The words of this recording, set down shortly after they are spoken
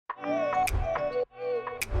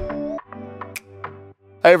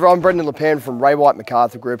Hey everyone, I'm Brendan Lappan from Ray White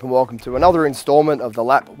MacArthur Group and welcome to another instalment of the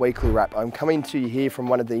Lap Weekly Wrap. I'm coming to you here from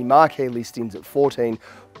one of the marquee listings at 14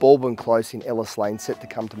 Baldwin Close in Ellis Lane, set to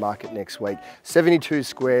come to market next week. 72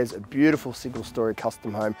 squares, a beautiful single story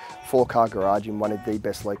custom home, 4-car garage in one of the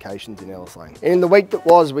best locations in Ellis Lane. And in the week that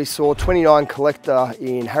was, we saw 29 Collector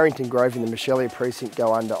in Harrington Grove in the Michelle precinct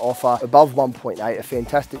go under offer above 1.8, a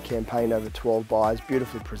fantastic campaign over 12 buyers,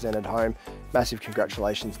 beautifully presented home. Massive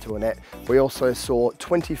congratulations to Annette. We also saw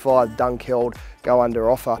 25 Dunkeld go under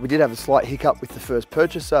offer. We did have a slight hiccup with the first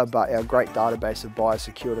purchaser, but our great database of buyers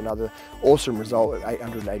secured another awesome result at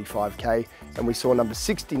 885k. And we saw number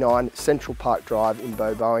 69 Central Park Drive in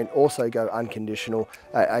Bowen also go unconditional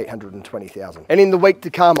at 820,000. And in the week to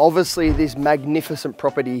come, obviously this magnificent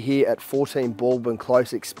property here at 14 Baldwin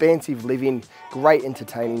Close, expansive living, great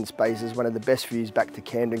entertaining spaces, one of the best views back to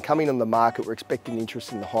Camden. Coming on the market, we're expecting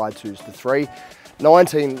interest in the high 2s to 3.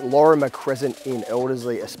 19 Lorimer Crescent in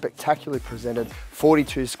Elderslie, a spectacularly presented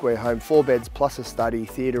 42 square home, 4 beds plus a study,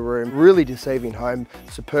 theatre room, really deceiving home,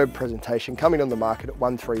 superb presentation, coming on the market at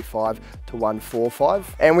 135 to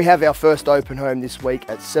 145. And we have our first open home this week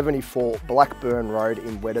at 74 Blackburn Road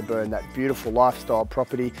in Wedderburn, that beautiful lifestyle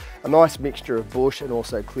property, a nice mixture of bush and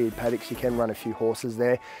also cleared paddocks. You can run a few horses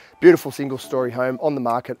there. Beautiful single story home on the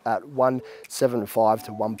market at 175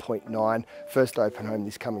 to 1.9. First open home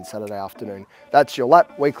this coming Saturday afternoon. That's your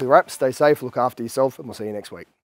Lap Weekly Wrap. Stay safe, look after yourself, and we'll see you next week.